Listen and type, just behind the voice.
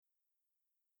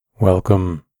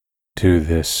Welcome to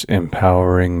this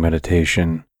empowering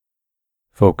meditation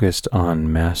focused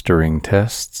on mastering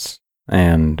tests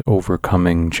and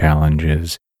overcoming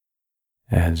challenges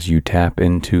as you tap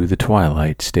into the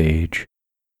twilight stage,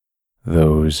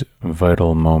 those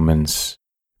vital moments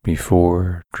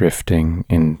before drifting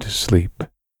into sleep.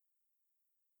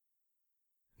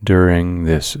 During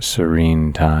this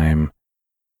serene time,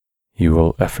 you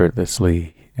will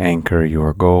effortlessly anchor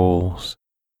your goals,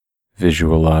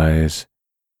 visualize,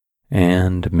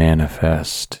 and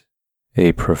manifest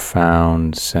a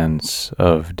profound sense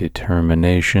of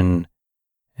determination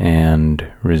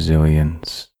and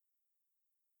resilience.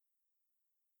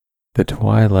 The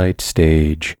twilight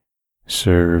stage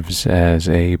serves as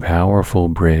a powerful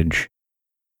bridge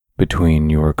between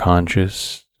your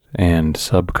conscious and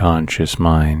subconscious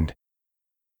mind,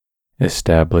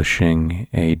 establishing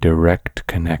a direct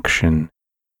connection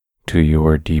to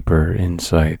your deeper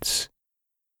insights.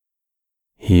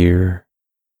 Here,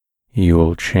 you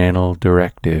will channel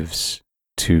directives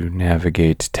to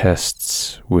navigate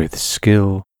tests with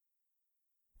skill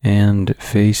and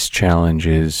face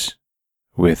challenges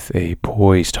with a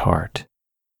poised heart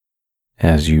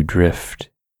as you drift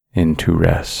into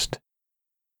rest.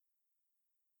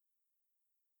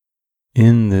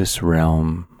 In this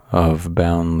realm of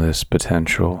boundless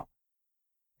potential,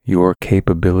 your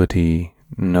capability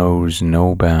knows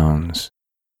no bounds.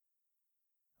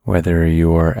 Whether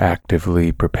you are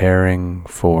actively preparing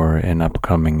for an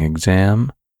upcoming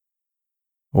exam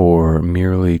or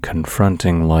merely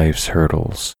confronting life's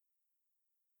hurdles,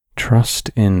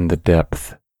 trust in the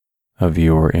depth of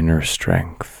your inner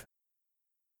strength.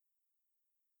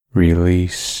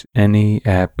 Release any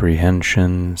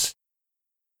apprehensions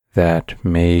that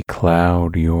may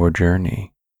cloud your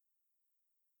journey.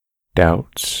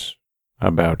 Doubts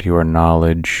about your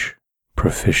knowledge,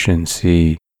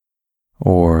 proficiency,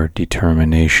 or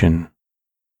determination.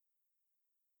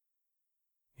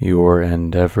 Your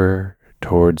endeavor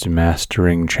towards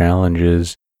mastering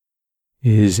challenges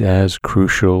is as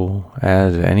crucial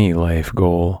as any life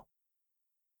goal.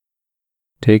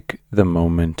 Take the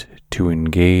moment to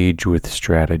engage with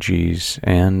strategies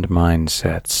and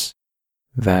mindsets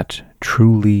that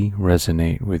truly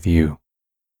resonate with you.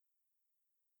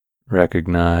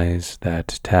 Recognize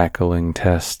that tackling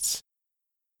tests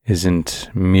isn't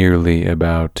merely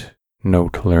about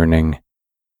note learning.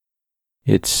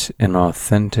 It's an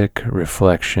authentic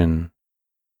reflection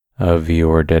of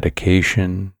your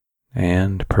dedication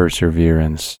and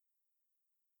perseverance.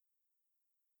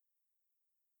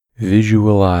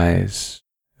 Visualize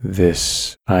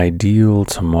this ideal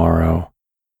tomorrow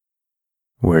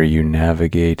where you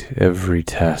navigate every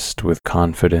test with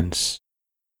confidence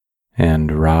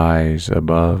and rise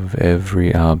above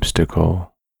every obstacle.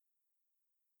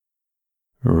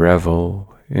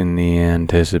 Revel in the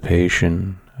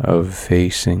anticipation of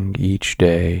facing each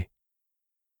day,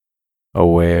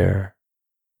 aware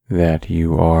that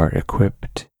you are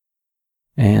equipped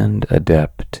and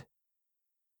adept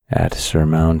at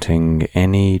surmounting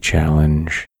any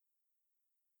challenge.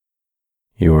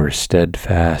 Your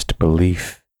steadfast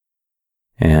belief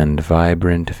and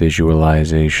vibrant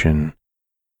visualization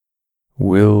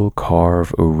will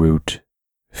carve a route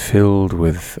filled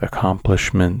with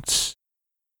accomplishments,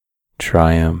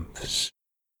 triumphs,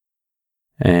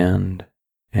 and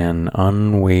an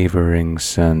unwavering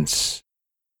sense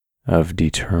of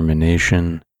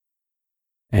determination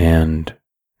and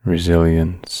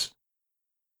resilience.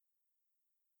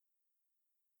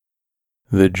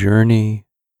 The journey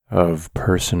of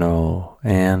personal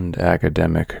and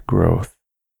academic growth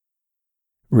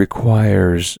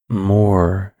requires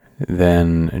more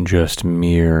than just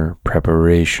mere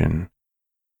preparation.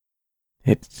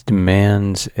 It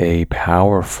demands a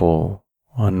powerful,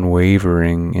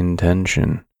 unwavering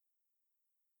intention.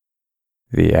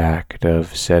 The act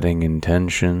of setting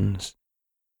intentions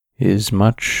is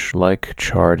much like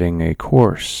charting a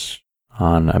course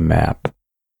on a map.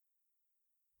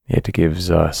 It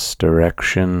gives us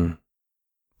direction,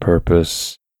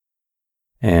 purpose,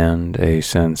 and a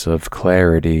sense of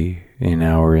clarity in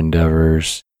our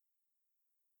endeavors,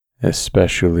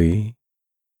 especially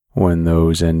when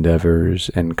those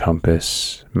endeavors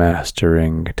encompass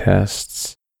mastering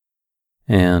tests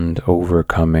and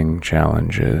overcoming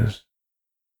challenges.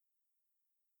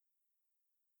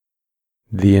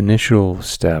 The initial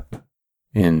step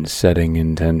in setting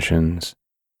intentions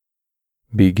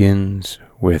begins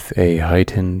with a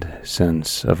heightened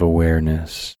sense of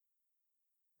awareness,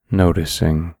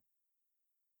 noticing.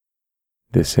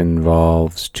 This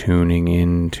involves tuning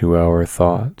into our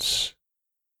thoughts,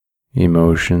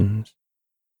 emotions,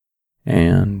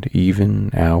 and even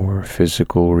our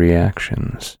physical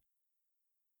reactions.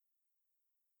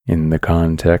 In the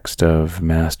context of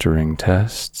mastering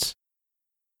tests,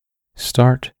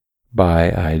 start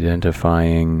by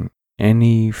identifying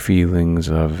any feelings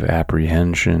of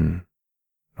apprehension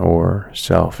or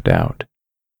self-doubt.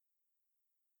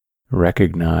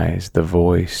 Recognize the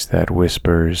voice that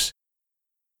whispers,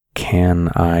 "Can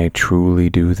I truly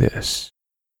do this?"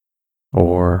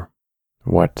 Or,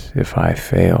 "What if I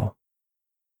fail?"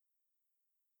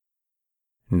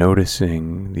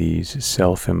 Noticing these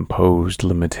self-imposed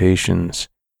limitations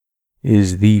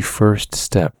is the first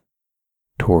step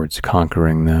towards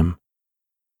conquering them.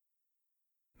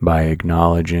 By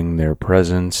acknowledging their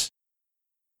presence,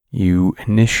 you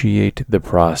initiate the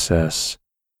process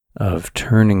of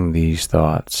turning these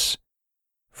thoughts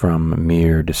from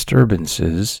mere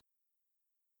disturbances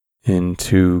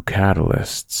into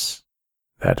catalysts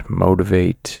that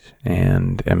motivate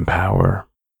and empower.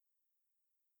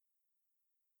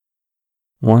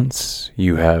 Once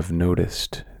you have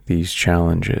noticed these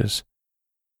challenges,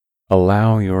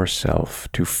 allow yourself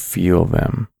to feel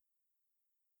them.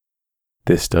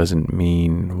 This doesn't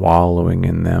mean wallowing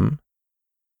in them,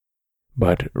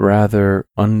 but rather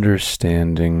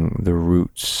understanding the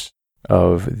roots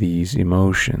of these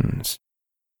emotions.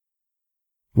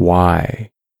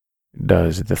 Why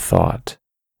does the thought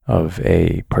of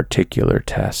a particular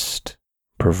test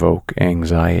provoke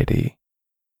anxiety?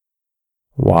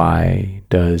 Why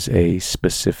does a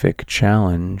specific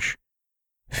challenge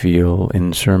feel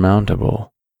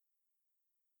insurmountable?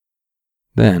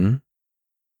 Then,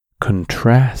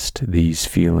 contrast these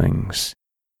feelings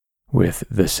with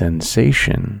the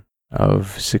sensation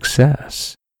of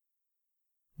success.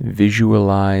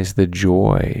 Visualize the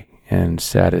joy and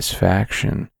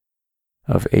satisfaction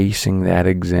of acing that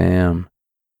exam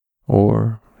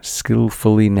or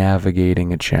skillfully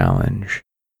navigating a challenge.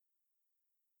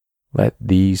 Let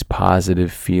these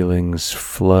positive feelings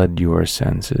flood your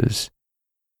senses.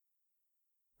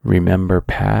 Remember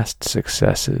past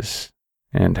successes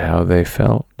and how they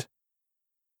felt.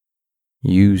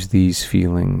 Use these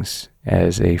feelings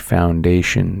as a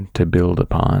foundation to build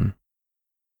upon.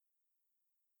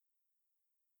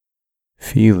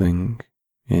 Feeling,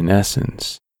 in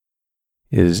essence,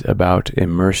 is about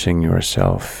immersing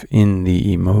yourself in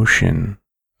the emotion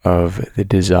of the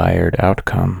desired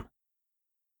outcome.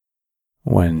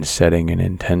 When setting an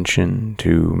intention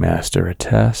to master a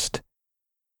test,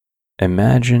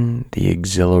 imagine the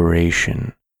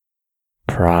exhilaration,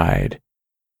 pride,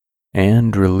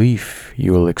 and relief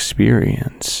you'll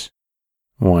experience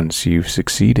once you've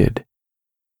succeeded.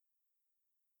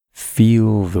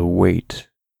 Feel the weight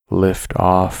lift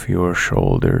off your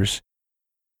shoulders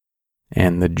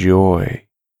and the joy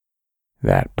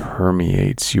that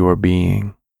permeates your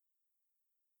being.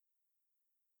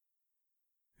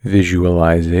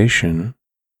 Visualization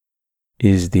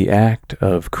is the act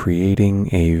of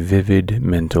creating a vivid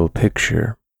mental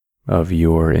picture of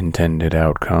your intended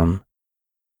outcome.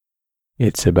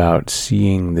 It's about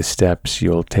seeing the steps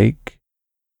you'll take,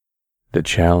 the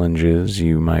challenges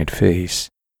you might face,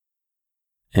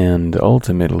 and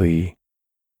ultimately,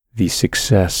 the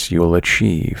success you'll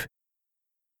achieve.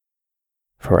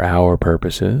 For our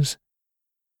purposes,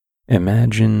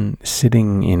 imagine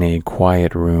sitting in a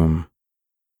quiet room,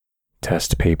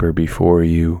 test paper before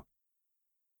you,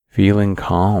 feeling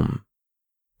calm,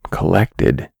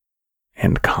 collected,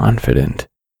 and confident.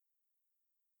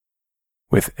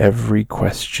 With every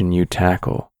question you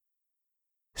tackle,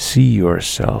 see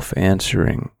yourself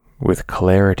answering with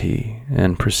clarity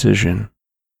and precision.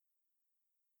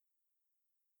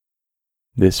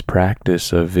 This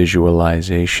practice of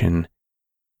visualization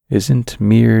isn't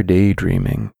mere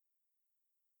daydreaming.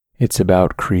 It's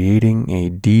about creating a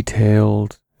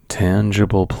detailed,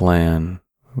 tangible plan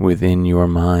within your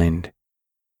mind.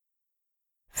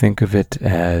 Think of it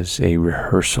as a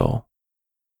rehearsal.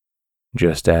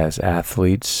 Just as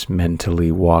athletes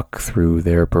mentally walk through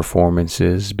their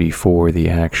performances before the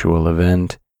actual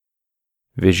event,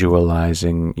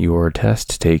 visualizing your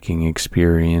test-taking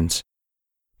experience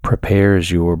prepares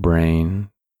your brain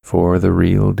for the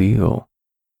real deal.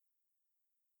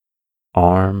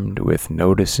 Armed with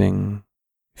noticing,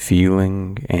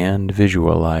 feeling, and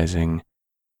visualizing,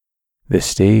 the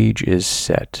stage is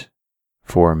set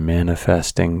for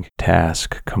manifesting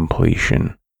task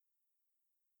completion.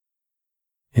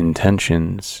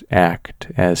 Intentions act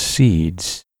as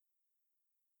seeds.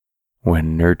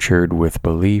 When nurtured with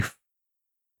belief,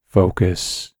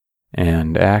 focus,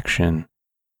 and action,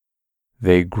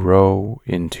 they grow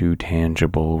into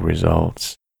tangible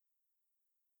results.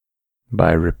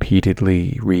 By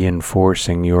repeatedly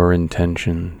reinforcing your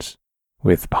intentions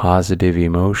with positive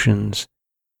emotions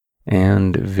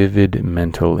and vivid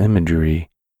mental imagery,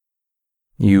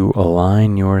 you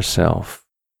align yourself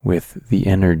with the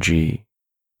energy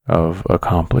of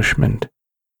accomplishment.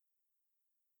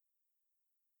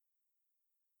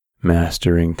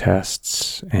 Mastering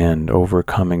tests and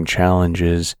overcoming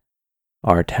challenges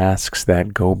are tasks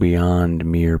that go beyond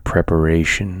mere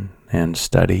preparation and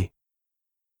study.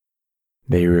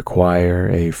 They require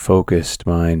a focused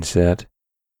mindset,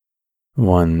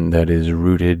 one that is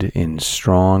rooted in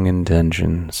strong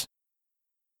intentions.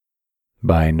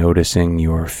 By noticing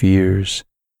your fears,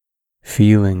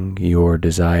 feeling your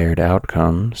desired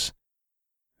outcomes,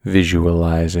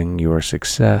 visualizing your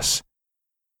success,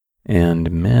 and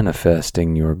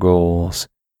manifesting your goals,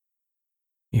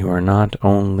 you are not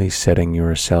only setting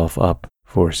yourself up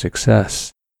for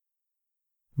success,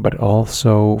 but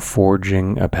also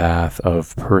forging a path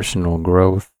of personal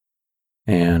growth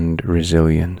and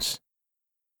resilience.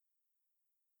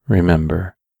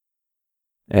 Remember,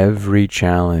 every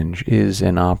challenge is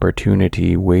an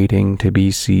opportunity waiting to be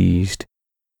seized,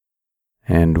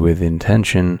 and with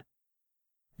intention,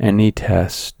 any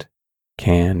test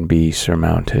can be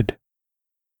surmounted.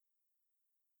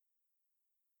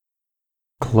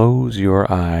 Close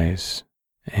your eyes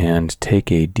and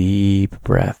take a deep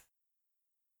breath,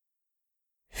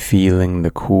 feeling the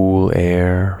cool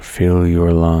air fill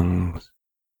your lungs.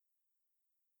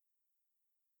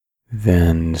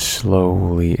 Then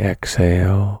slowly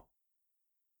exhale,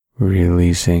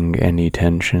 releasing any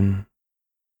tension.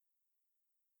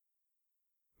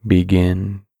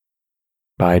 Begin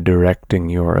by directing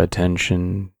your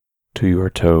attention to your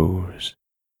toes,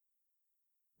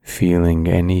 feeling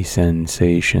any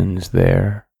sensations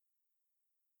there.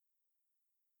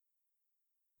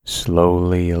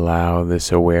 Slowly allow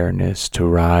this awareness to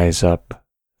rise up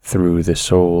through the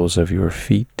soles of your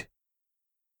feet,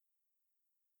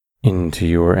 into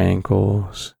your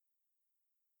ankles,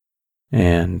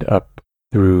 and up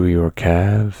through your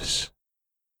calves.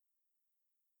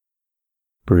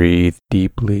 Breathe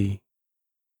deeply,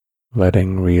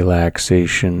 letting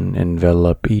relaxation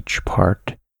envelop each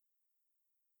part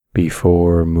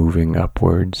before moving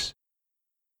upwards.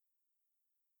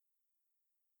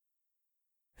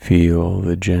 Feel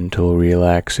the gentle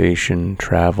relaxation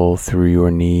travel through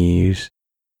your knees,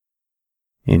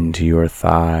 into your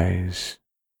thighs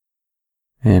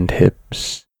and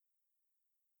hips.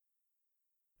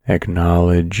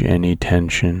 Acknowledge any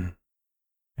tension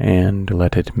and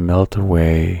let it melt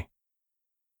away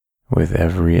with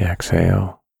every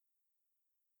exhale.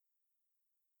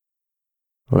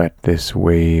 Let this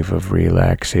wave of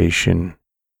relaxation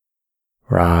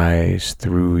rise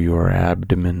through your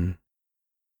abdomen,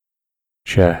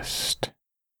 chest,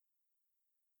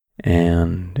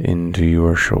 and into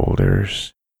your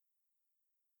shoulders,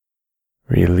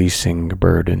 releasing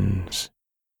burdens.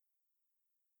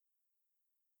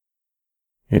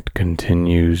 It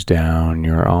continues down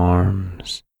your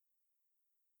arms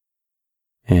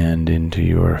and into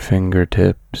your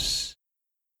fingertips.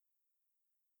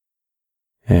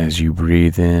 As you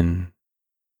breathe in,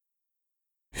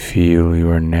 feel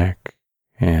your neck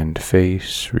and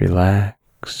face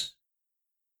relax.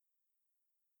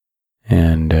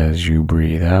 And as you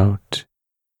breathe out,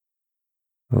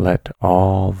 let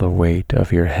all the weight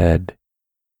of your head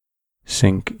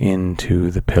sink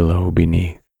into the pillow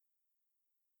beneath.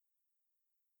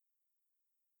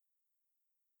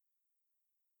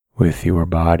 With your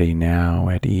body now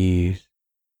at ease,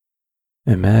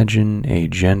 imagine a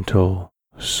gentle,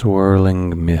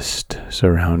 swirling mist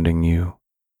surrounding you,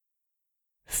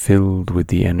 filled with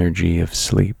the energy of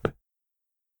sleep.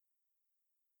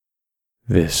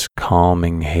 This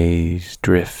calming haze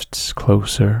drifts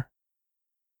closer,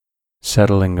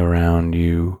 settling around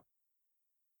you,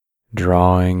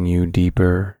 drawing you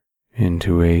deeper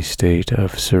into a state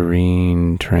of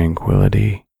serene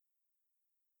tranquility.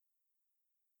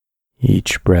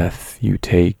 Each breath you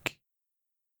take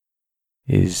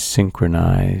is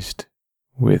synchronized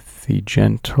with the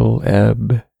gentle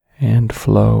ebb and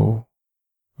flow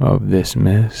of this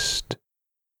mist,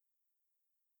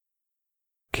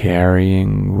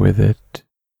 carrying with it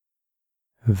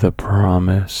the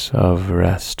promise of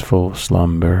restful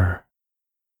slumber.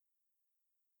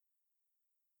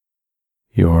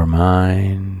 Your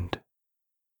mind,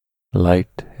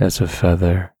 light as a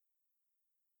feather,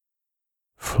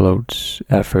 floats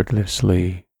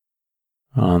effortlessly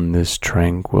on this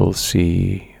tranquil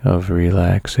sea of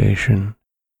relaxation.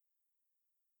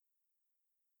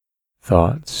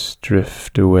 Thoughts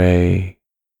drift away,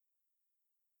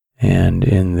 and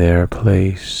in their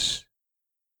place,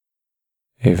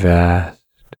 a vast,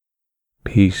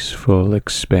 peaceful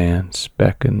expanse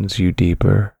beckons you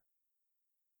deeper.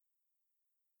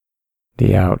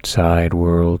 The outside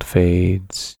world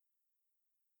fades,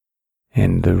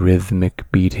 and the rhythmic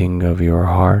beating of your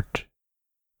heart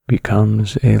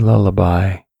becomes a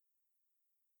lullaby,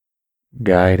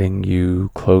 guiding you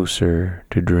closer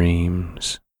to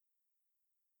dreams.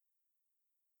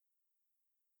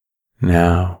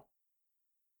 Now,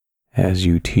 as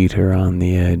you teeter on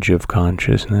the edge of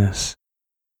consciousness,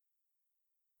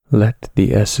 let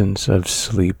the essence of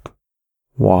sleep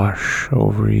wash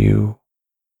over you,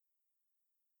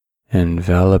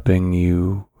 enveloping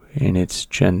you in its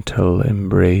gentle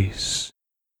embrace.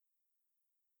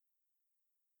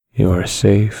 You are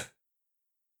safe,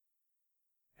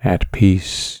 at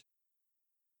peace,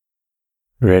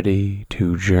 ready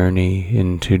to journey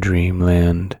into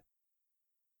dreamland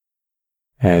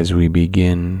as we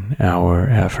begin our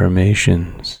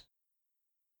affirmations.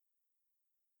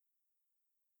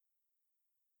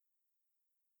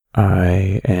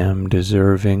 I am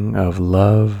deserving of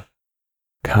love,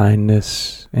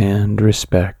 kindness, and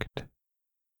respect.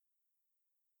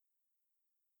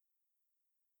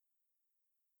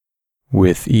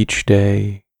 With each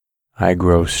day, I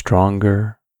grow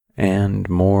stronger and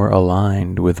more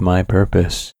aligned with my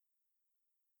purpose.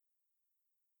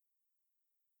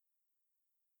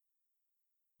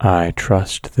 I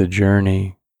trust the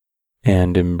journey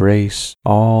and embrace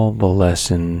all the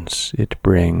lessons it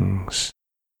brings.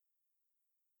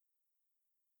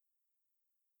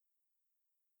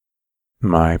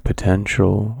 My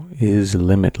potential is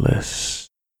limitless.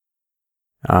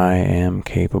 I am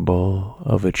capable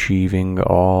of achieving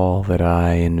all that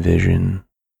I envision.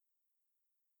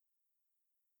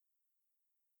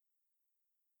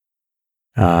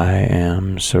 I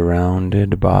am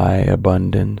surrounded by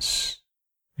abundance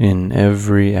in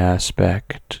every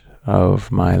aspect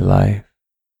of my life.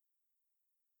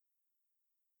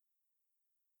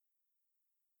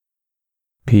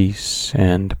 Peace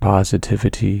and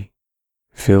positivity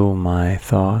fill my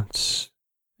thoughts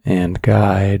and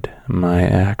guide my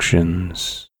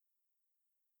actions.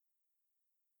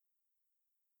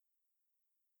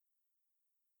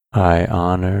 I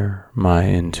honor my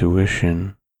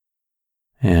intuition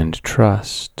and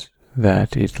trust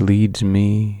that it leads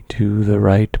me to the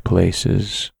right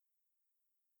places.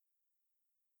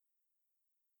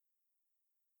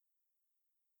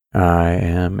 I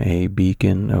am a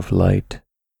beacon of light,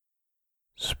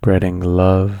 spreading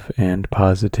love and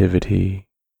positivity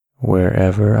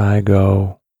wherever I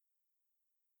go.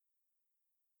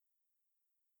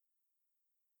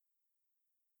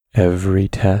 Every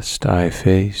test I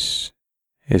face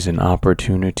is an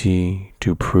opportunity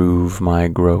to prove my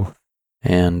growth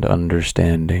and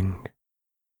understanding.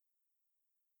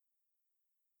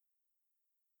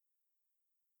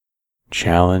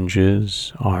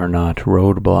 Challenges are not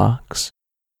roadblocks,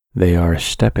 they are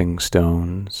stepping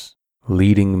stones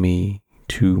leading me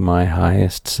to my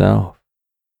highest self.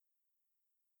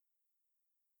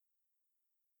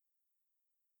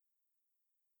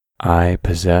 I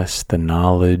possess the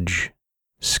knowledge,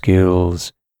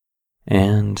 skills,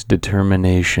 and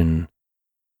determination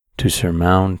to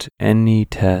surmount any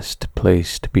test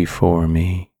placed before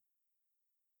me.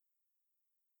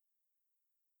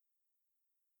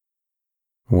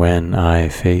 When I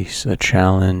face a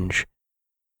challenge,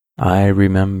 I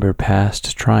remember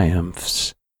past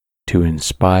triumphs to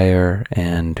inspire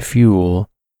and fuel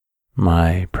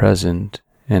my present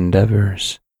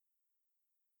endeavors.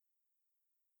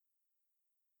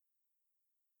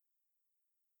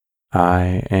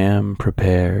 I am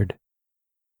prepared,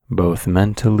 both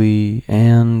mentally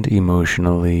and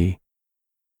emotionally,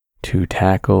 to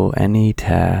tackle any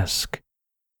task,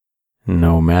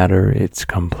 no matter its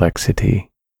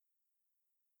complexity.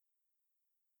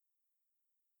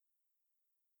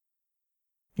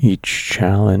 Each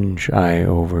challenge I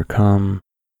overcome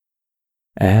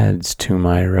adds to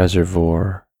my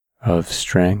reservoir of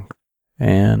strength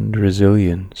and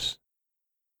resilience.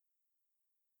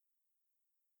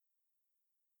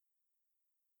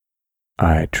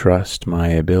 I trust my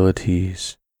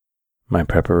abilities, my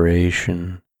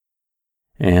preparation,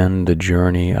 and the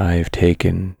journey I've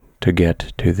taken to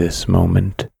get to this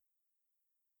moment.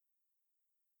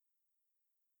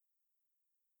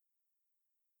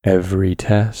 Every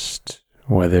test,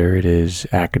 whether it is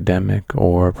academic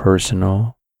or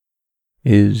personal,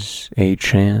 is a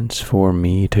chance for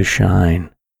me to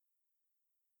shine.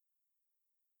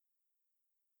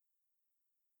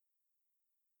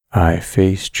 I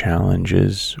face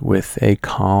challenges with a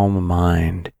calm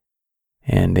mind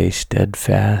and a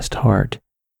steadfast heart,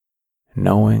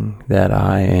 knowing that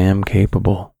I am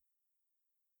capable.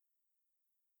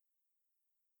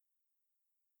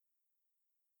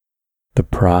 The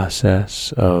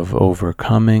process of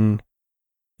overcoming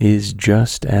is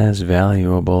just as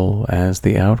valuable as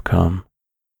the outcome.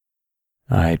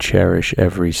 I cherish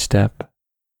every step,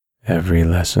 every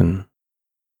lesson.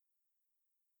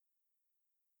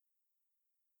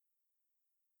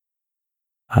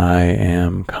 I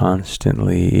am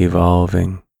constantly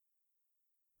evolving,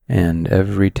 and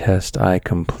every test I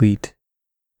complete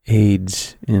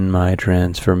aids in my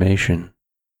transformation.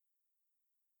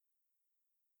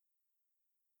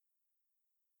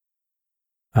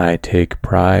 I take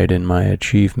pride in my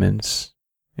achievements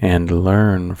and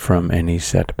learn from any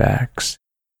setbacks,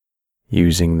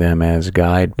 using them as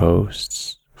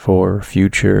guideposts for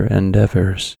future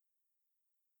endeavors.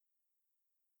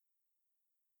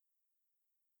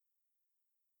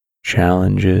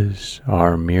 Challenges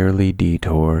are merely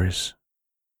detours,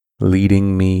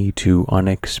 leading me to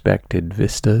unexpected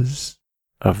vistas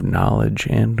of knowledge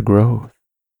and growth.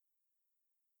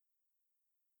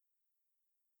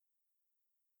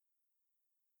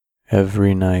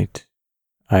 Every night,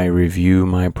 I review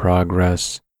my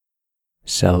progress,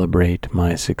 celebrate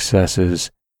my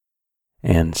successes,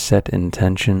 and set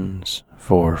intentions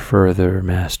for further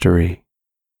mastery.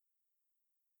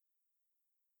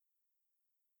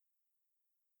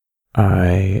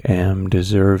 I am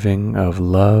deserving of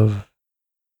love,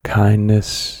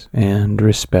 kindness, and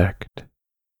respect.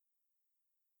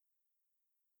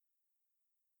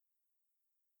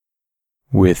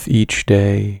 With each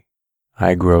day,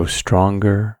 I grow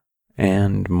stronger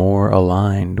and more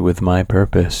aligned with my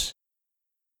purpose.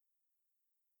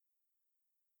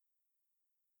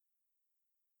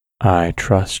 I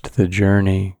trust the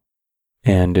journey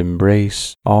and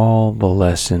embrace all the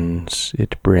lessons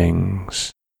it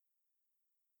brings.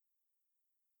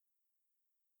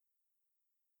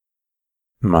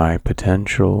 My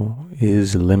potential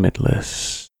is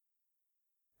limitless.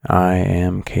 I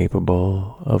am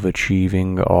capable of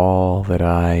achieving all that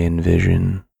I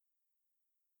envision.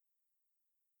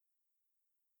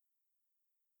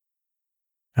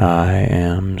 I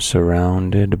am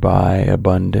surrounded by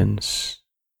abundance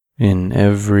in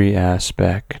every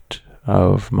aspect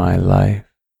of my life.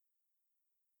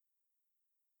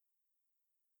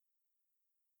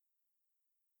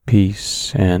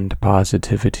 Peace and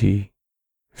positivity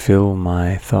fill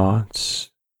my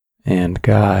thoughts and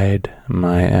guide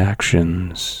my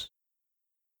actions.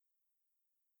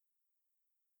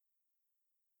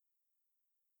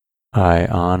 I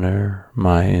honor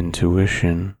my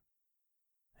intuition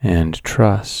and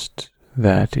trust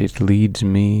that it leads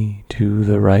me to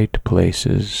the right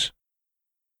places.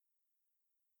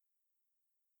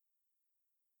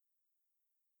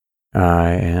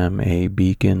 I am a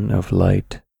beacon of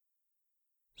light,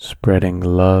 spreading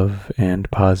love and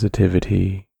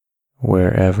positivity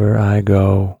wherever I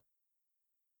go.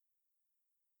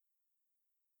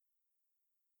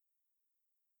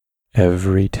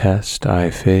 Every test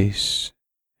I face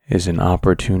is an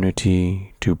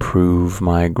opportunity to prove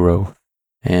my growth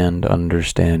and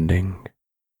understanding.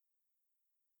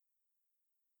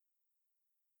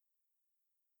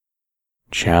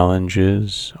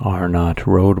 Challenges are not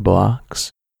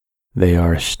roadblocks, they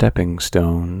are stepping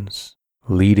stones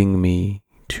leading me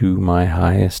to my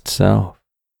highest self.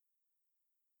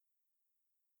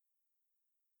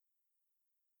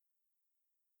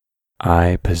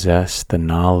 I possess the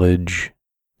knowledge,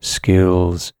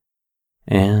 skills,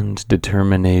 and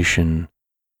determination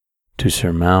to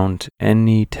surmount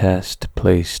any test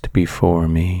placed before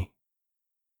me.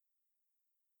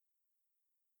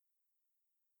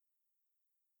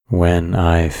 When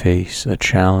I face a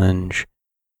challenge,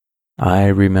 I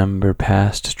remember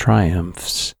past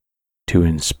triumphs to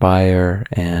inspire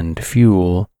and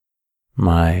fuel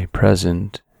my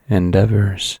present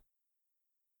endeavors.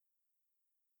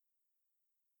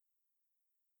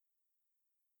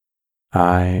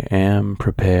 I am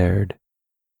prepared,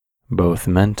 both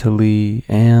mentally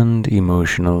and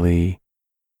emotionally,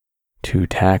 to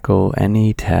tackle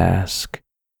any task,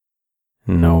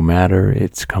 no matter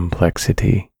its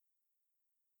complexity.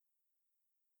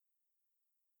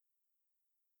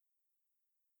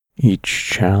 Each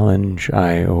challenge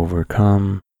I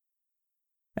overcome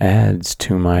adds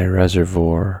to my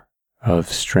reservoir of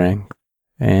strength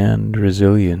and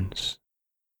resilience.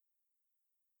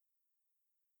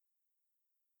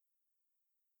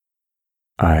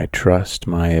 I trust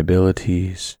my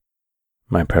abilities,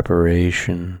 my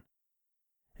preparation,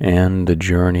 and the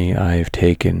journey I've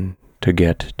taken to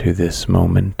get to this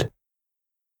moment.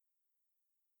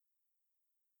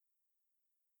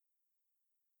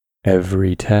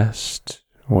 Every test,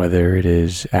 whether it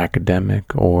is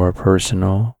academic or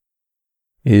personal,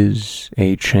 is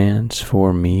a chance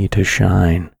for me to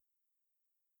shine.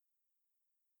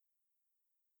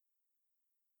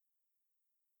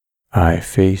 I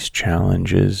face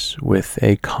challenges with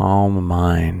a calm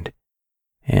mind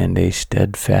and a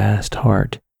steadfast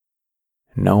heart,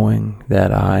 knowing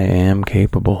that I am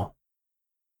capable.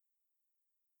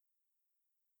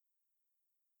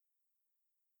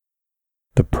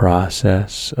 The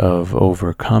process of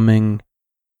overcoming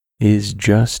is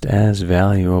just as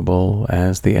valuable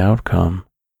as the outcome.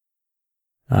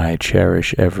 I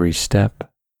cherish every step,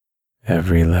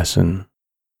 every lesson.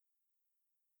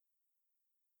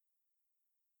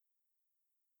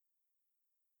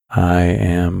 I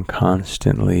am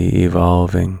constantly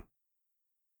evolving,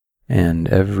 and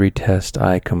every test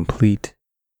I complete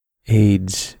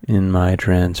aids in my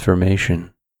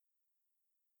transformation.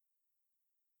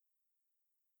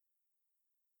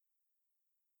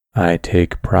 I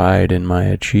take pride in my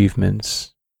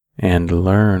achievements and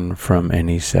learn from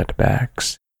any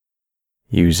setbacks,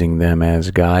 using them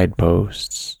as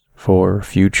guideposts for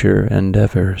future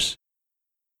endeavors.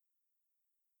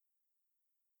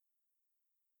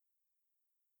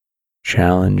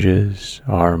 Challenges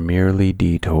are merely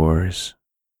detours,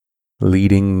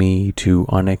 leading me to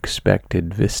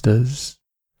unexpected vistas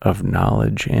of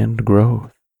knowledge and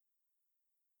growth.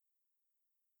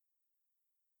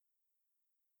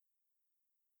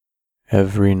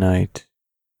 Every night,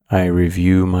 I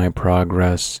review my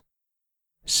progress,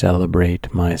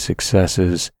 celebrate my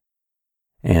successes,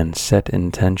 and set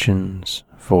intentions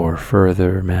for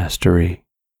further mastery.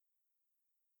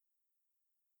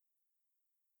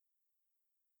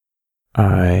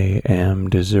 I am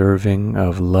deserving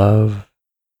of love,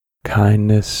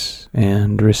 kindness,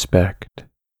 and respect.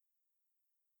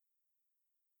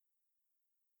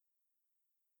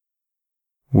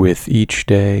 With each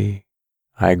day,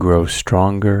 I grow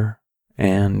stronger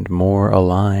and more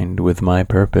aligned with my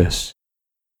purpose.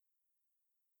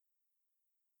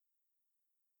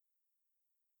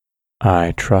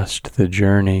 I trust the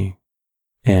journey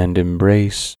and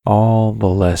embrace all the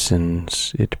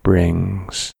lessons it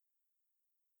brings.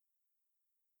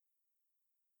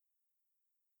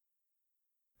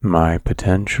 My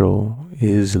potential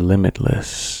is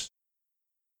limitless.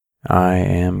 I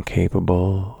am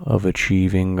capable of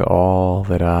achieving all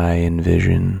that I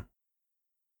envision.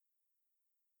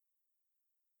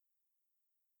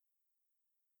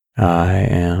 I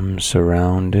am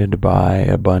surrounded by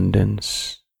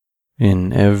abundance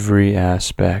in every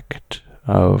aspect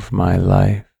of my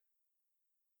life.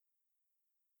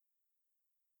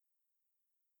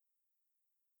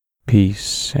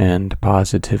 Peace and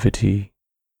positivity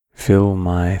fill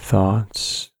my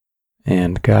thoughts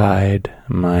and guide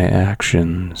my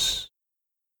actions.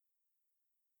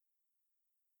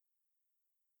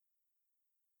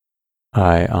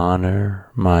 I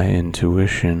honor my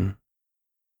intuition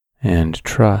and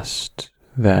trust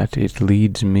that it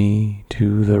leads me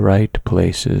to the right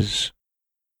places.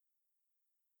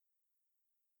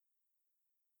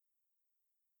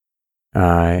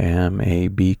 I am a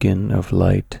beacon of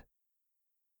light,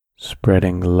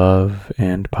 spreading love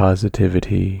and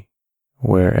positivity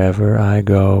wherever I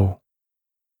go.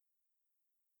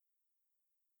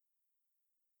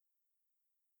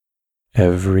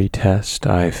 Every test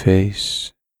I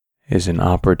face is an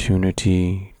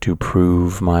opportunity to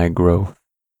prove my growth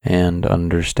and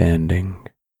understanding.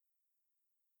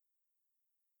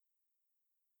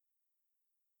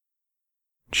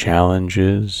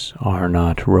 Challenges are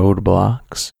not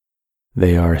roadblocks,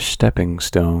 they are stepping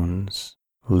stones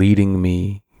leading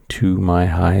me to my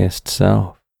highest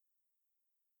self.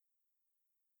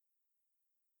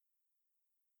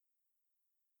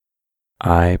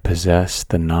 I possess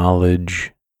the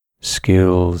knowledge,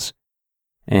 skills,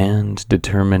 and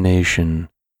determination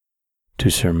to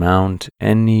surmount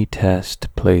any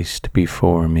test placed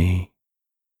before me.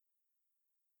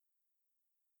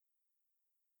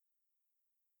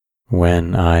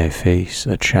 When I face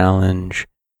a challenge,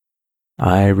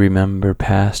 I remember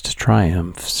past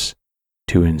triumphs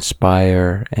to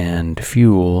inspire and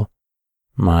fuel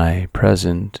my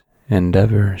present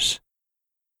endeavors.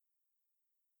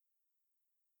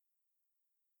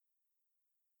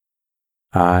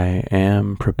 I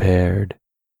am prepared,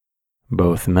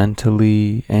 both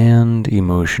mentally and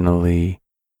emotionally,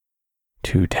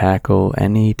 to tackle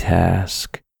any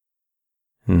task,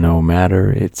 no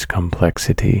matter its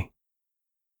complexity.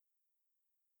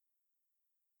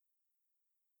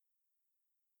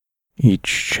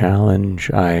 Each challenge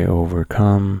I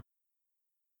overcome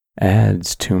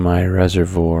adds to my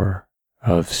reservoir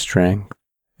of strength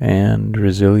and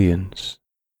resilience.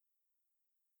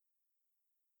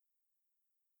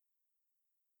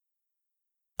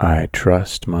 I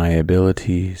trust my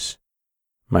abilities,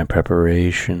 my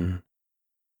preparation,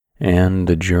 and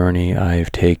the journey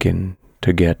I've taken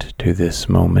to get to this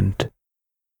moment.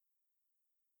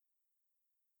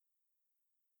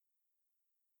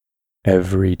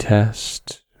 Every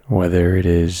test, whether it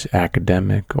is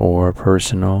academic or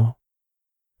personal,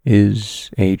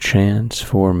 is a chance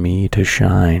for me to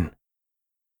shine.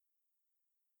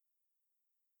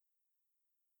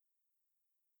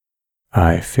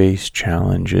 I face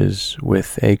challenges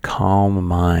with a calm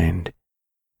mind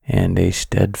and a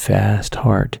steadfast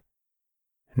heart,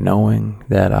 knowing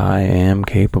that I am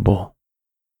capable.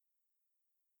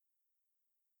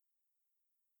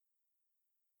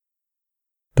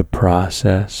 The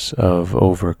process of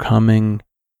overcoming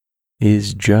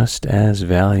is just as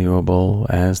valuable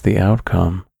as the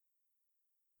outcome.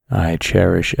 I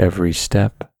cherish every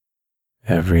step,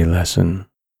 every lesson.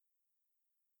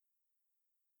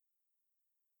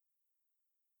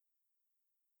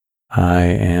 I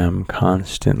am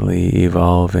constantly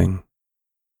evolving,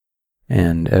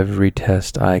 and every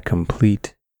test I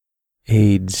complete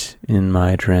aids in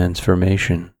my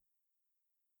transformation.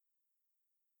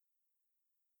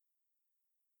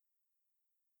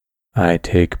 I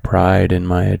take pride in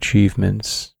my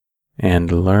achievements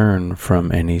and learn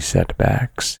from any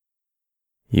setbacks,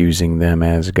 using them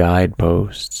as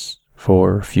guideposts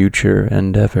for future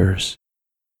endeavors.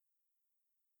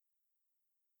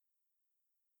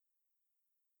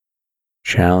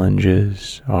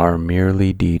 Challenges are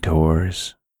merely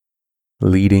detours,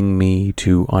 leading me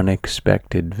to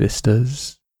unexpected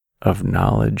vistas of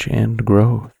knowledge and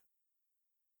growth.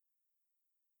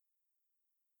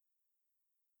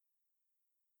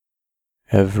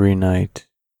 Every night,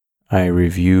 I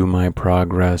review my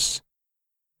progress,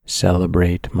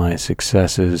 celebrate my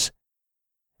successes,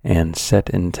 and set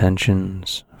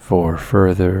intentions for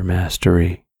further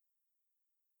mastery.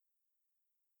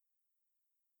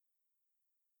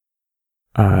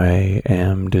 I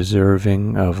am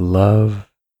deserving of love,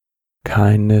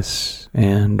 kindness,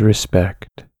 and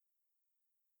respect.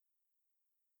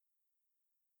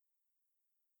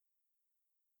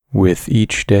 With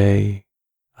each day,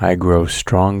 I grow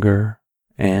stronger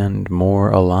and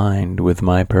more aligned with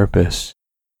my purpose.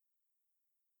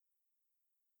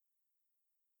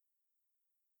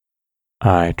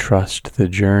 I trust the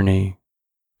journey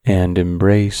and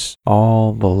embrace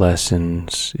all the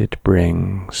lessons it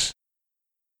brings.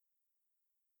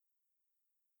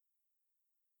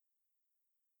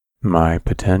 My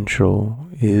potential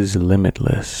is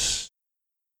limitless.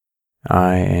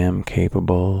 I am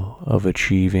capable of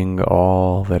achieving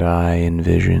all that I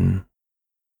envision.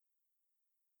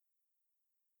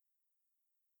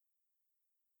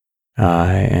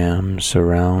 I am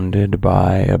surrounded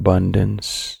by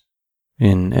abundance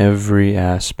in every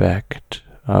aspect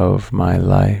of my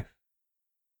life.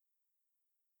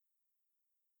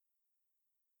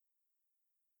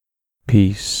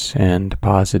 Peace and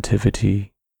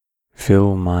positivity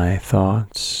fill my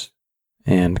thoughts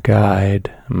and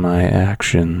guide my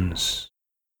actions.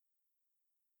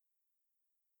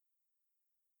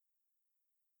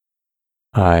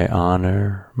 I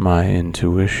honor my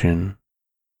intuition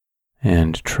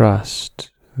and trust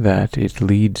that it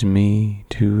leads me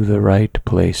to the right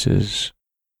places.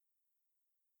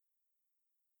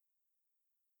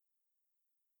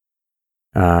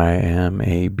 I am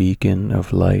a beacon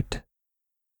of light,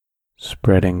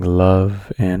 spreading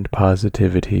love and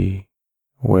positivity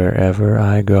wherever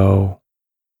I go.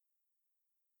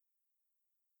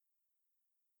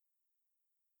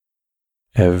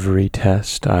 Every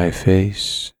test I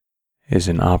face is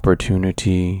an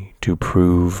opportunity to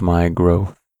prove my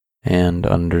growth and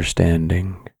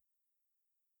understanding.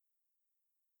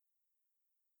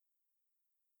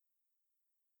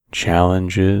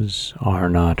 Challenges are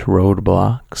not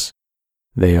roadblocks,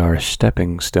 they are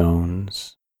stepping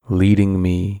stones leading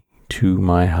me to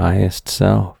my highest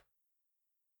self.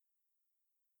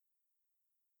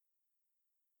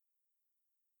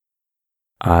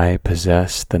 I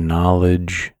possess the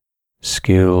knowledge,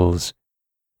 skills,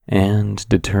 and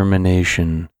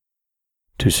determination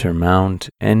to surmount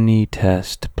any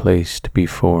test placed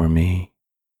before me.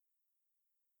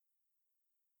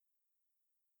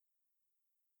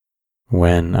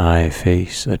 When I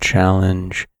face a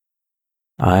challenge,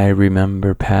 I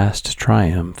remember past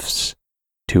triumphs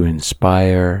to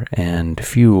inspire and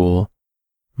fuel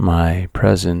my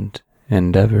present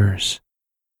endeavors.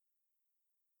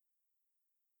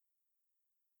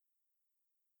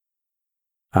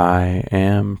 I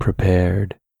am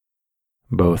prepared,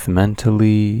 both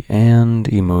mentally and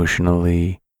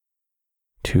emotionally,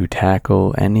 to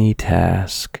tackle any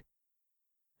task,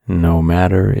 no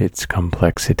matter its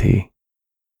complexity.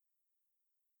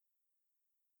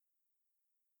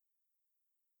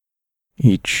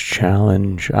 Each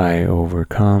challenge I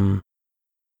overcome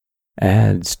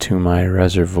adds to my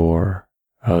reservoir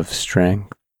of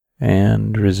strength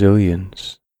and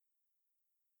resilience.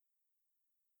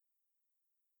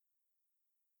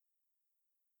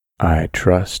 I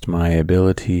trust my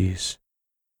abilities,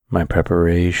 my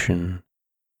preparation,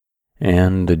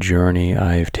 and the journey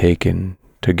I've taken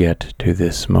to get to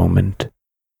this moment.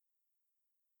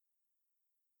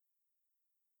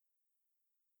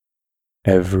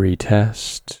 Every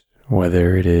test,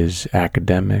 whether it is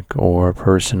academic or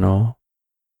personal,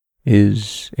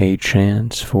 is a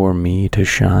chance for me to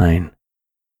shine.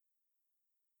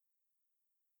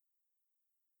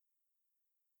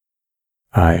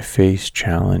 I face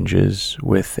challenges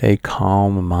with a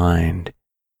calm mind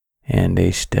and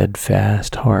a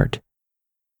steadfast heart,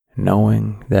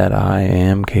 knowing that I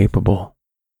am capable.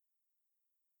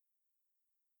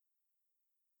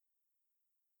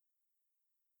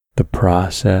 The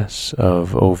process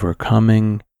of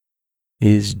overcoming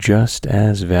is just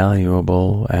as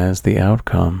valuable as the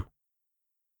outcome.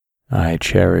 I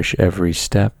cherish every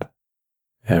step,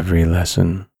 every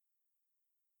lesson.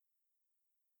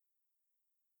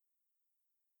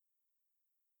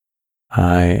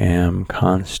 I am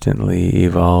constantly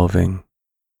evolving,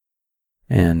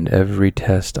 and every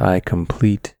test I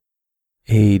complete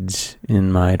aids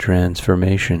in my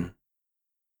transformation.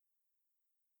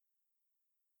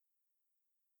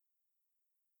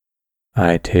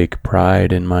 I take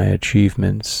pride in my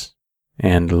achievements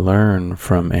and learn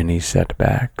from any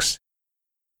setbacks,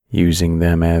 using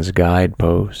them as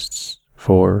guideposts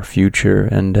for future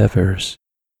endeavors.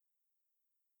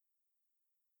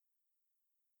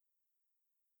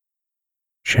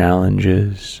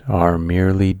 Challenges are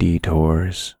merely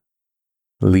detours,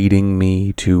 leading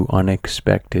me to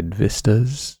unexpected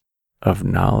vistas of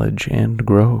knowledge and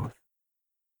growth.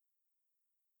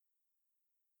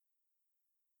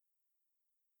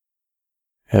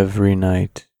 Every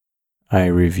night, I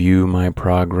review my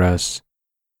progress,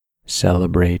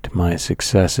 celebrate my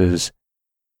successes,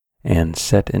 and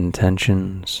set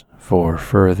intentions for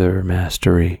further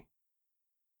mastery.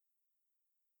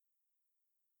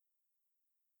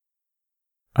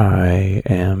 I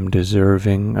am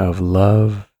deserving of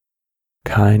love,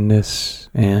 kindness,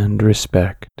 and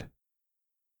respect.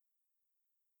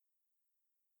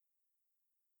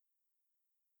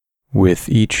 With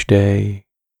each day,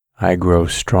 I grow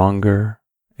stronger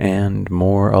and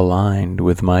more aligned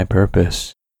with my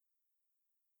purpose.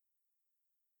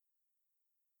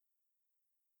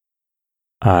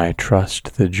 I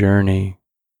trust the journey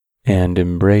and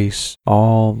embrace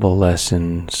all the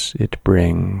lessons it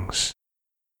brings.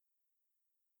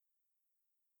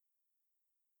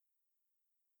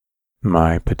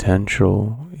 My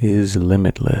potential is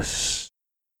limitless.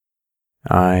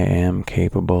 I am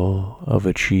capable of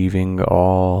achieving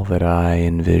all that I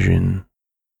envision.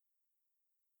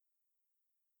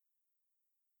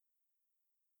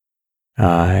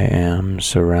 I am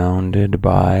surrounded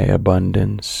by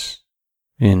abundance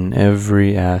in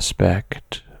every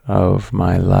aspect of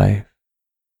my life.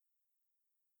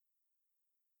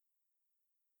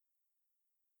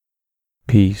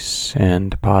 Peace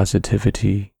and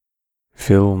positivity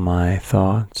fill my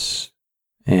thoughts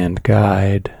and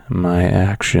guide my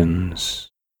actions.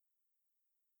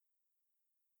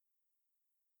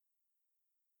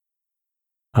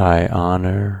 I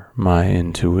honor my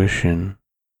intuition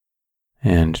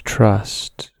and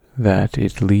trust that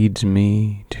it leads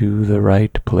me to the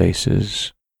right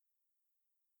places.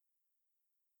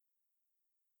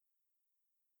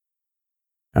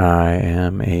 I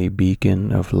am a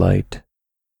beacon of light,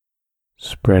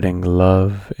 spreading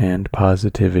love and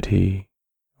positivity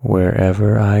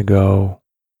wherever I go.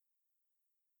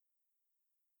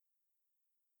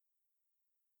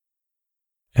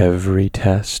 Every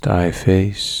test I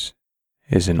face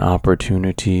is an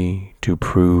opportunity to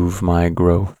prove my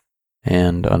growth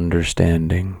and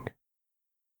understanding.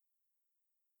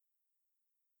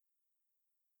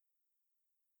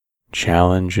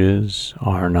 Challenges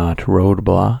are not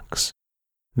roadblocks,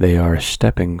 they are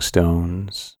stepping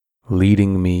stones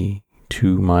leading me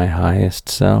to my highest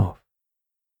self.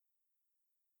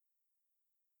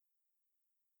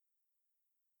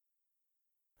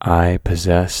 I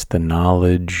possess the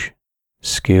knowledge,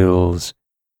 skills,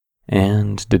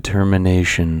 and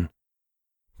determination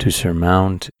to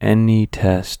surmount any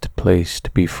test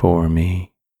placed before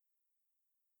me.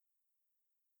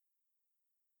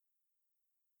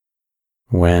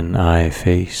 When I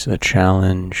face a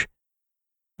challenge,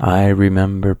 I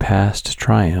remember past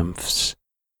triumphs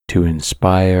to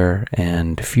inspire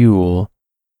and fuel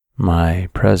my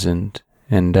present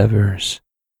endeavors.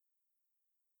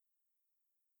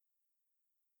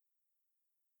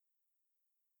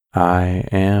 I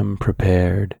am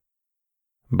prepared,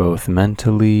 both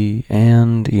mentally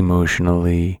and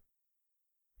emotionally,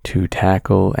 to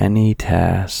tackle any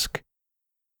task,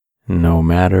 no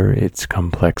matter its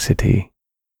complexity.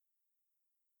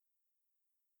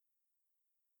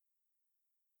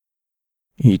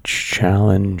 Each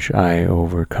challenge I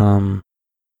overcome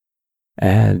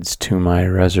adds to my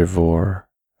reservoir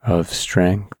of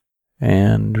strength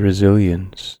and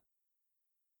resilience.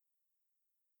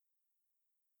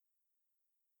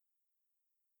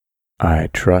 I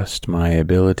trust my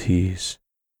abilities,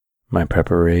 my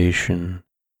preparation,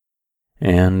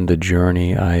 and the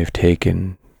journey I've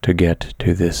taken to get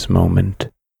to this moment.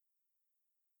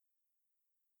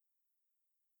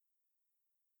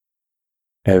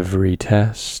 Every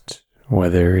test,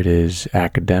 whether it is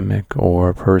academic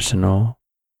or personal,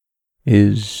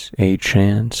 is a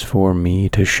chance for me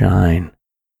to shine.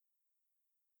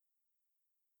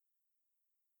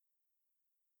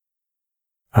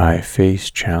 I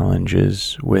face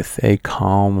challenges with a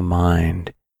calm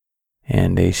mind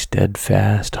and a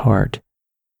steadfast heart,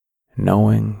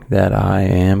 knowing that I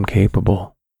am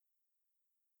capable.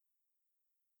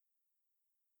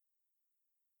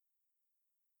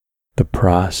 The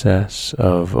process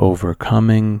of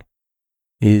overcoming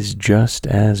is just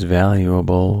as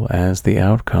valuable as the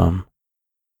outcome.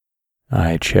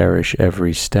 I cherish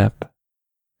every step,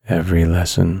 every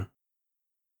lesson.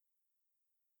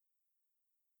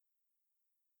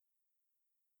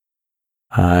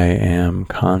 I am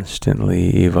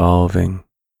constantly evolving,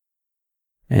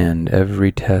 and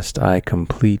every test I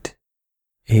complete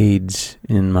aids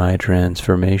in my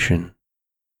transformation.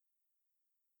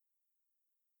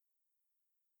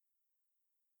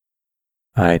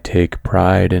 I take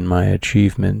pride in my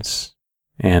achievements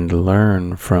and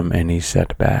learn from any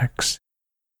setbacks,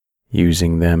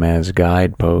 using them as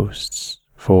guideposts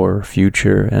for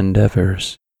future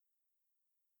endeavors.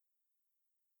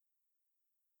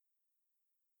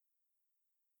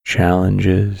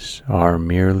 Challenges are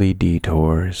merely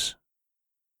detours,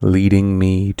 leading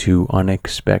me to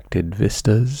unexpected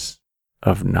vistas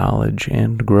of knowledge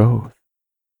and growth.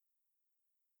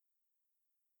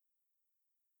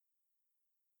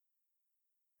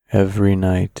 Every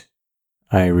night,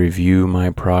 I review my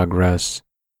progress,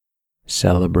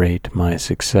 celebrate my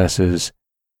successes,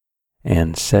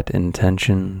 and set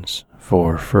intentions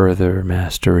for further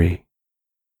mastery.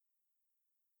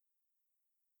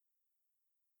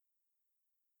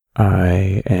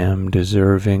 I am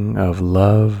deserving of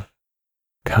love,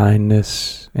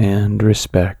 kindness, and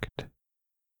respect.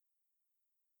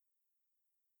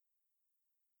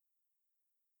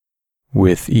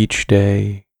 With each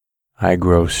day, I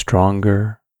grow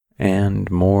stronger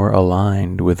and more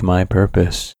aligned with my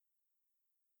purpose.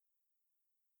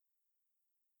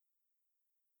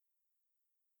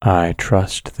 I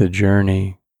trust the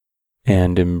journey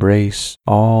and embrace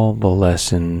all the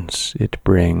lessons it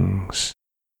brings.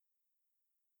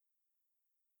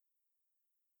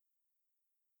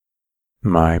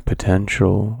 My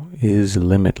potential is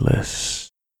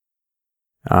limitless.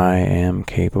 I am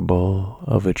capable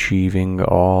of achieving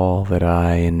all that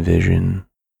I envision.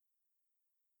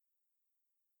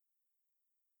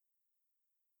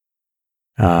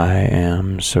 I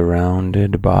am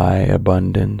surrounded by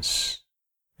abundance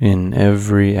in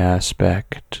every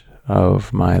aspect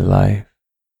of my life.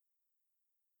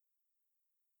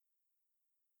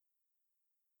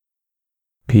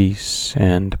 Peace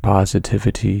and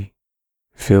positivity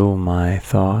fill my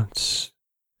thoughts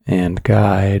and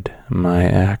guide my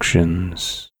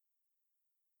actions.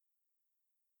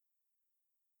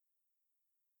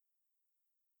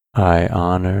 I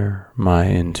honor my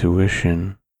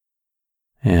intuition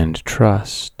and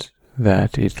trust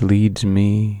that it leads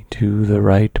me to the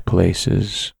right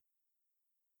places.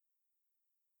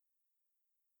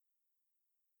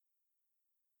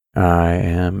 I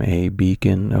am a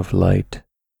beacon of light,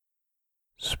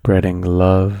 spreading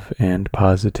love and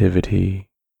positivity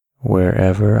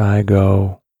wherever I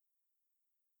go.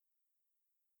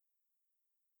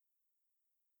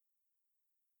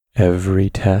 Every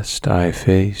test I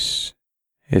face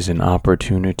is an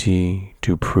opportunity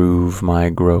to prove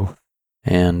my growth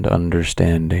and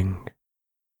understanding.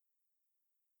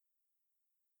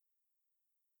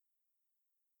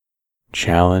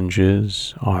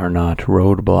 Challenges are not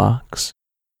roadblocks,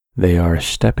 they are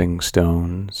stepping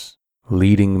stones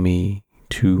leading me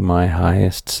to my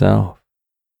highest self.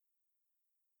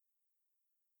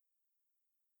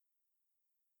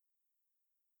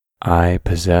 I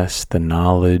possess the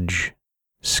knowledge,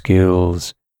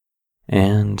 skills,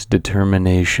 and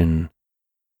determination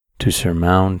to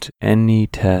surmount any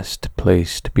test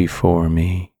placed before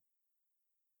me.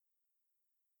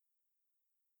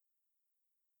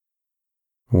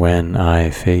 When I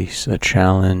face a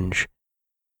challenge,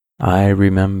 I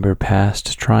remember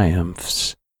past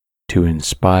triumphs to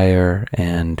inspire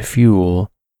and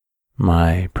fuel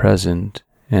my present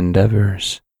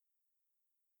endeavors.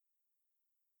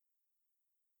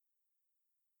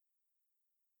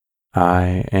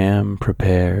 I am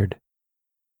prepared,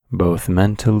 both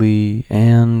mentally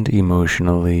and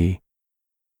emotionally,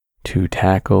 to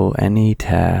tackle any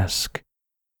task,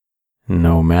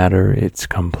 no matter its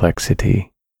complexity.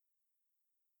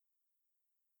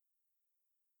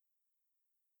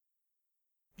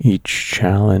 Each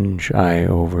challenge I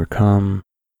overcome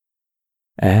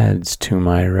adds to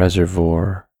my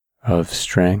reservoir of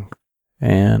strength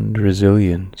and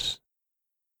resilience.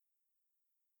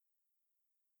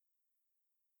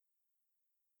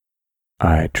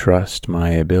 I trust my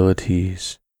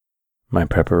abilities, my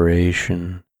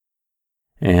preparation,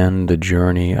 and the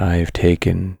journey I've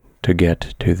taken to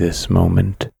get to this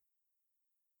moment.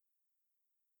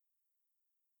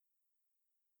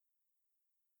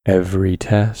 Every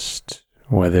test,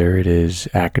 whether it is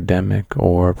academic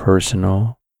or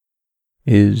personal,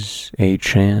 is a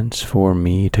chance for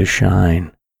me to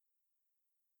shine.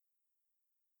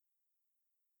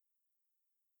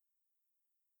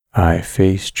 I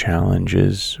face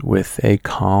challenges with a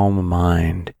calm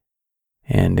mind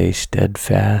and a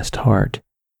steadfast heart,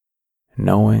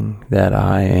 knowing that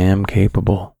I am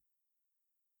capable.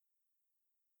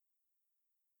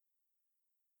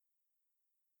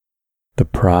 The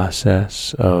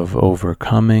process of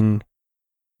overcoming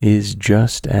is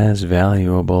just as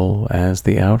valuable as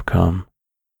the outcome.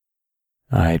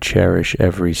 I cherish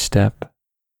every step,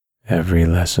 every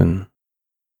lesson.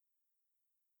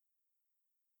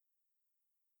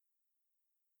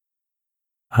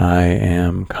 I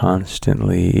am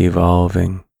constantly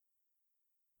evolving,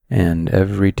 and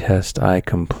every test I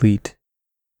complete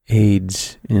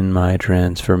aids in my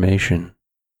transformation.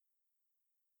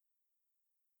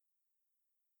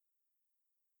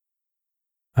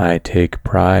 I take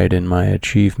pride in my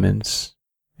achievements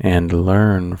and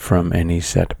learn from any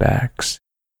setbacks,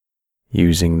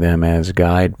 using them as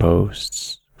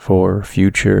guideposts for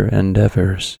future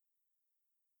endeavors.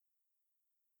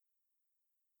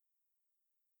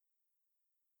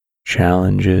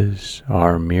 Challenges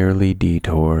are merely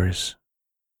detours,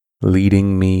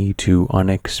 leading me to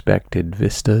unexpected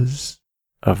vistas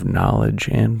of knowledge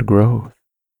and growth.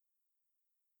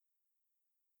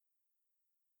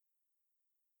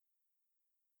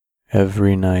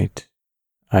 Every night,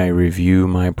 I review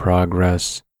my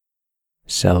progress,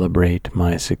 celebrate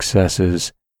my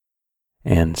successes,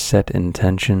 and set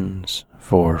intentions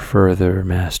for further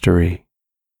mastery.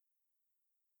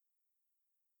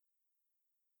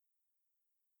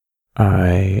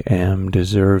 I am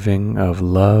deserving of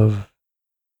love,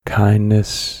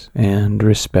 kindness, and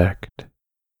respect.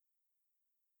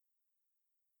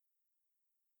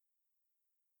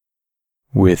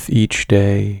 With each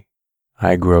day,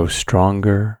 I grow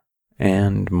stronger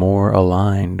and more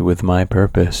aligned with my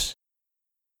purpose.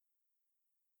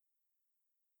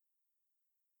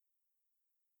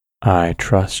 I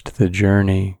trust the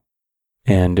journey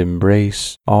and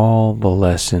embrace all the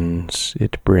lessons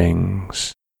it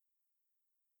brings.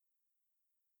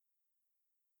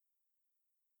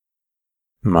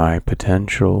 My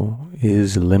potential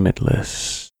is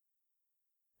limitless.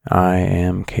 I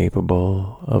am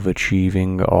capable of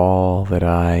achieving all that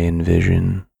I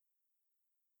envision.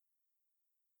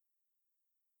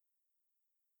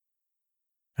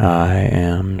 I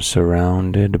am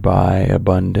surrounded by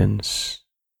abundance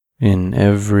in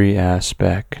every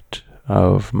aspect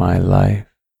of my life.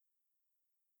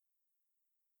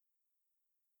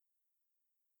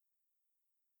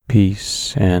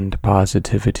 Peace and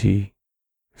positivity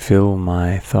fill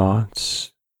my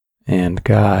thoughts and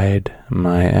guide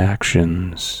my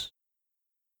actions.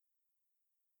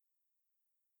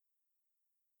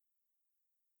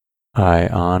 I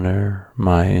honor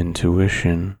my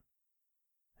intuition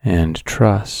and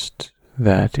trust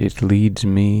that it leads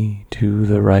me to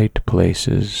the right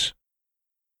places.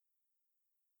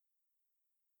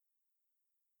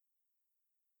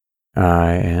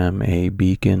 I am a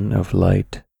beacon of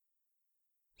light,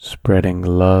 spreading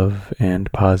love and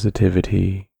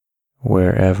positivity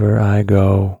wherever I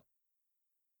go.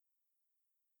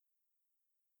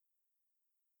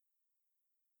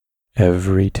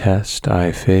 Every test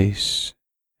I face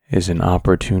is an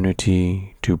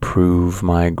opportunity to prove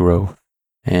my growth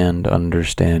and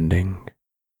understanding.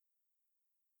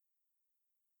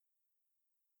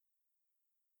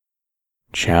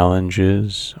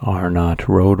 Challenges are not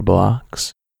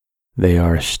roadblocks, they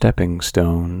are stepping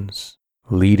stones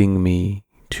leading me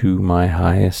to my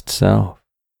highest self.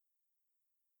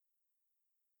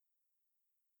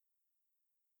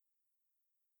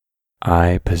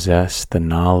 I possess the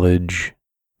knowledge,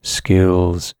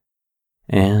 skills,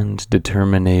 and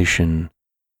determination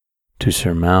to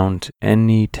surmount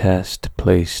any test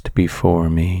placed before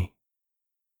me.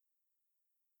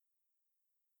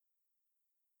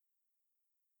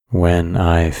 When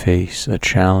I face a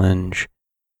challenge,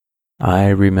 I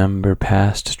remember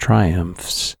past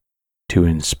triumphs to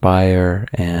inspire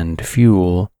and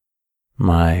fuel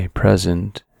my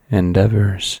present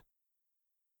endeavors.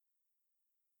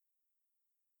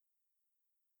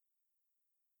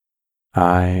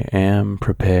 I am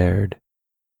prepared,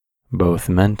 both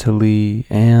mentally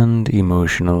and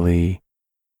emotionally,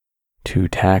 to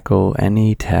tackle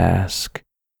any task,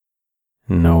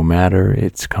 no matter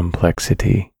its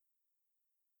complexity.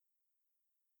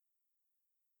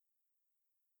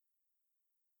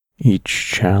 Each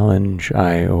challenge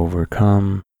I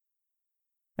overcome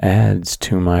adds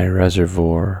to my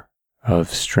reservoir of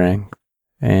strength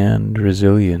and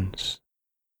resilience.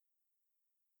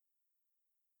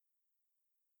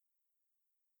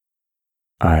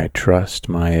 I trust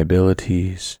my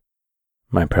abilities,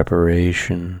 my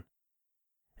preparation,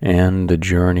 and the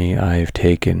journey I've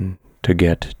taken to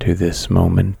get to this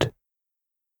moment.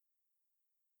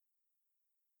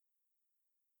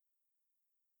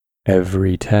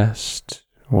 Every test,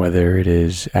 whether it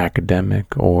is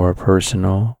academic or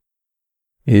personal,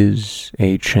 is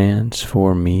a chance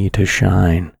for me to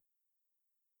shine.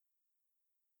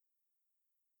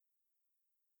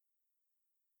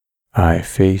 I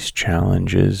face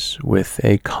challenges with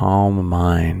a calm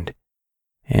mind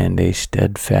and a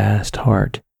steadfast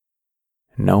heart,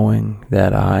 knowing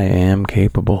that I am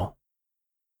capable.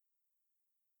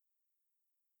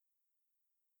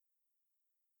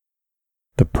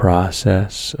 The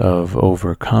process of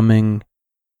overcoming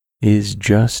is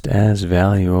just as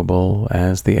valuable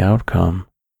as the outcome.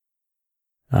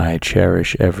 I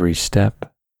cherish every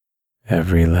step,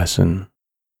 every lesson.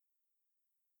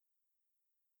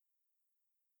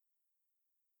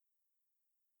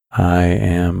 I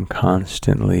am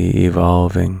constantly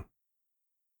evolving,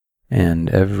 and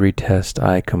every test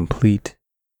I complete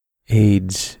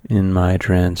aids in my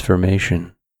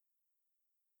transformation.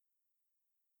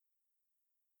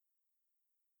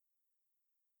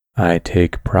 I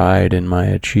take pride in my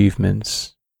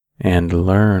achievements and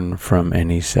learn from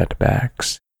any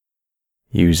setbacks,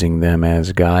 using them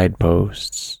as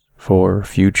guideposts for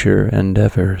future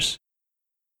endeavors.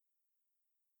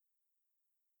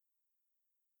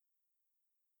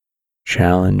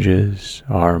 Challenges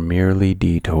are merely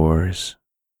detours,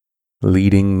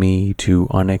 leading me to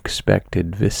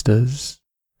unexpected vistas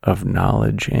of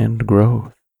knowledge and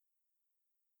growth.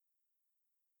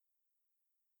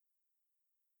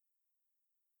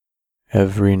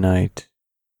 Every night,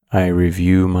 I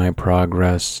review my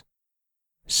progress,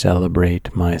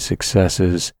 celebrate my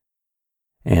successes,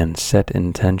 and set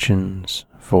intentions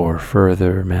for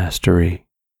further mastery.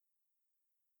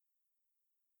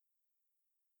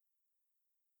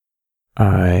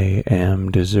 I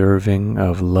am deserving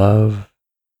of love,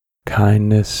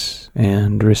 kindness,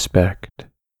 and respect.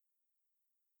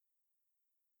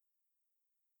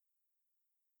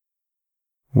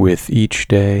 With each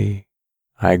day,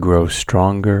 I grow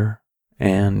stronger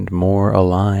and more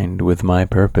aligned with my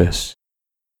purpose.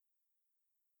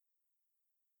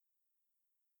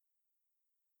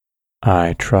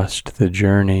 I trust the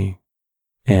journey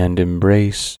and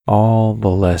embrace all the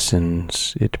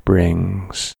lessons it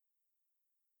brings.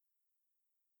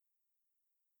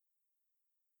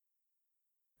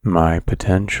 My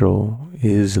potential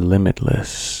is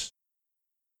limitless.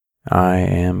 I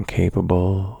am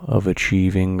capable of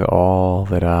achieving all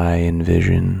that I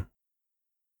envision.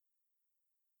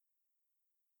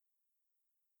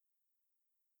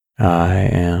 I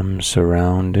am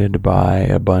surrounded by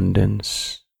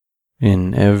abundance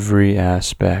in every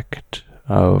aspect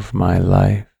of my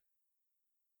life.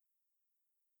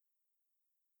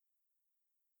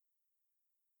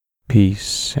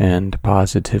 Peace and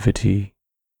positivity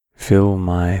fill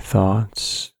my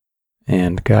thoughts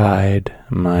and guide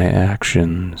my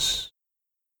actions.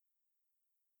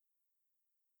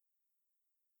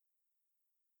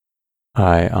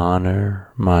 I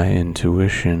honor my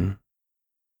intuition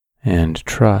and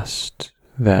trust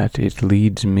that it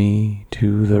leads me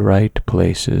to the right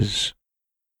places.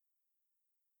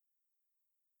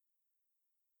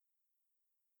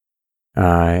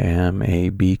 I am a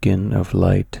beacon of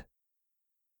light,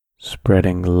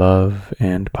 spreading love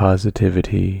and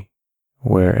positivity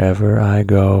wherever I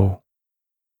go.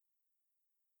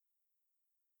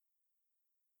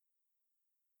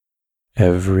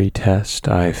 Every test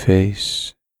I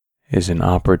face is an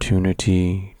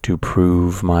opportunity to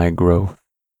prove my growth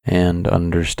and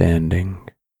understanding.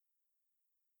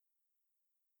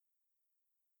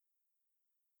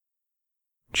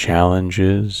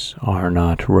 Challenges are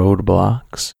not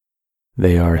roadblocks,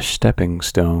 they are stepping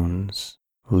stones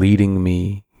leading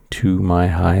me to my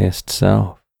highest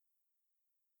self.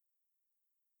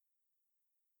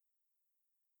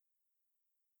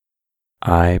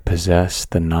 I possess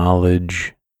the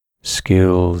knowledge,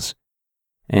 skills,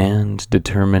 and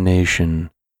determination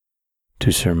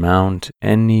to surmount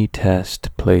any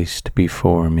test placed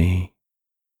before me.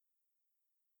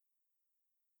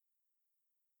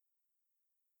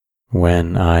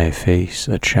 When I face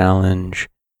a challenge,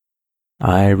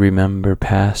 I remember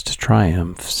past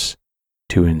triumphs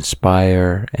to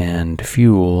inspire and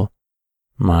fuel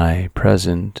my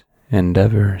present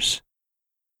endeavors.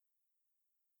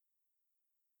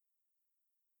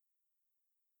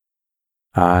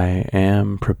 I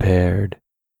am prepared,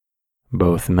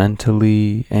 both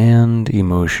mentally and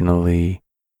emotionally,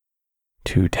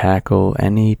 to tackle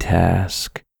any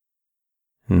task,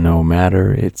 no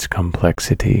matter its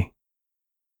complexity.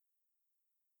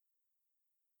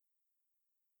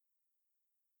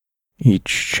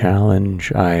 Each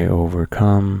challenge I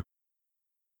overcome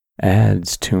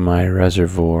adds to my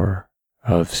reservoir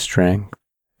of strength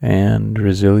and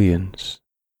resilience.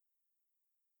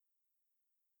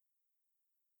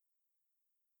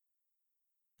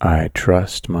 I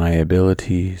trust my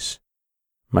abilities,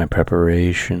 my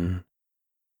preparation,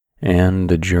 and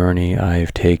the journey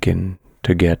I've taken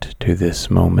to get to this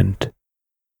moment.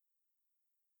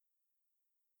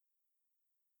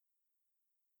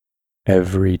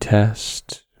 Every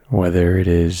test, whether it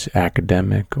is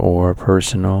academic or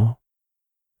personal,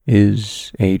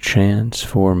 is a chance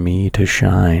for me to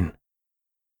shine.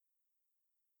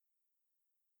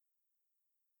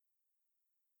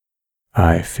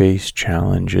 I face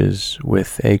challenges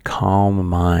with a calm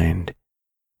mind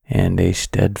and a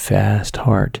steadfast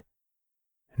heart,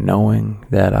 knowing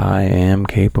that I am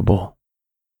capable.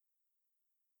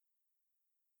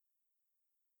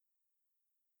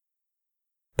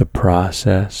 The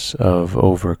process of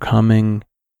overcoming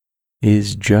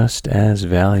is just as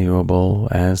valuable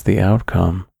as the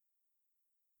outcome.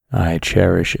 I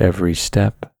cherish every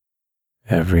step,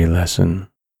 every lesson.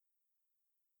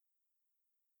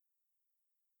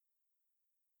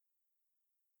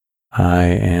 I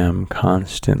am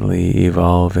constantly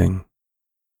evolving,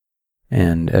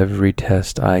 and every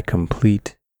test I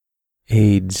complete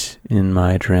aids in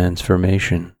my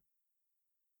transformation.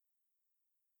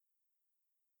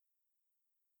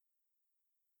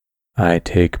 I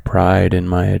take pride in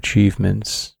my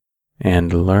achievements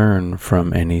and learn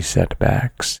from any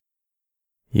setbacks,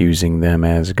 using them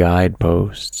as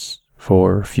guideposts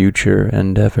for future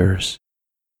endeavors.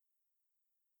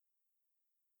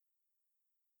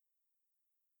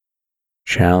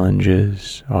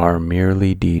 Challenges are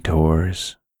merely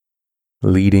detours,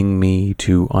 leading me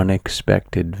to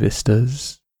unexpected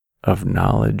vistas of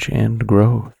knowledge and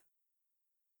growth.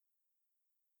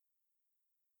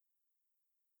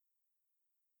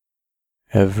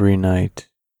 Every night,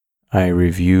 I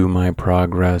review my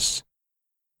progress,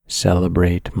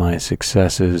 celebrate my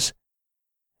successes,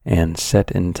 and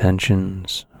set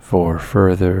intentions for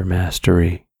further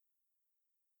mastery.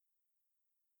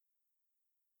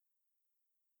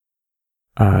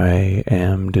 I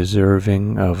am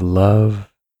deserving of love,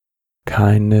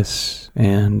 kindness,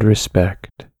 and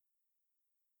respect.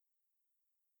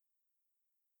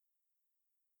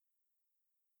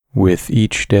 With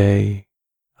each day,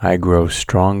 I grow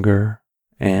stronger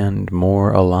and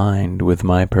more aligned with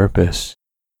my purpose.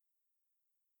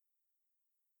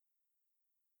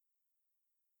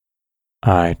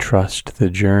 I trust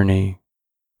the journey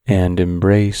and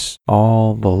embrace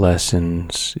all the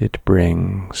lessons it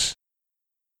brings.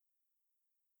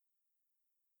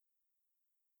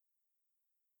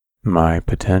 My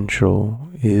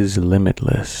potential is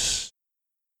limitless.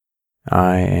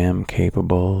 I am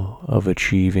capable of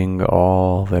achieving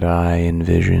all that I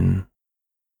envision.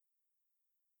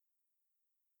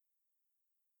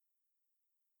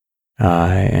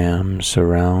 I am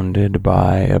surrounded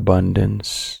by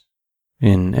abundance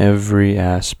in every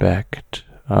aspect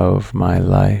of my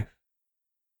life.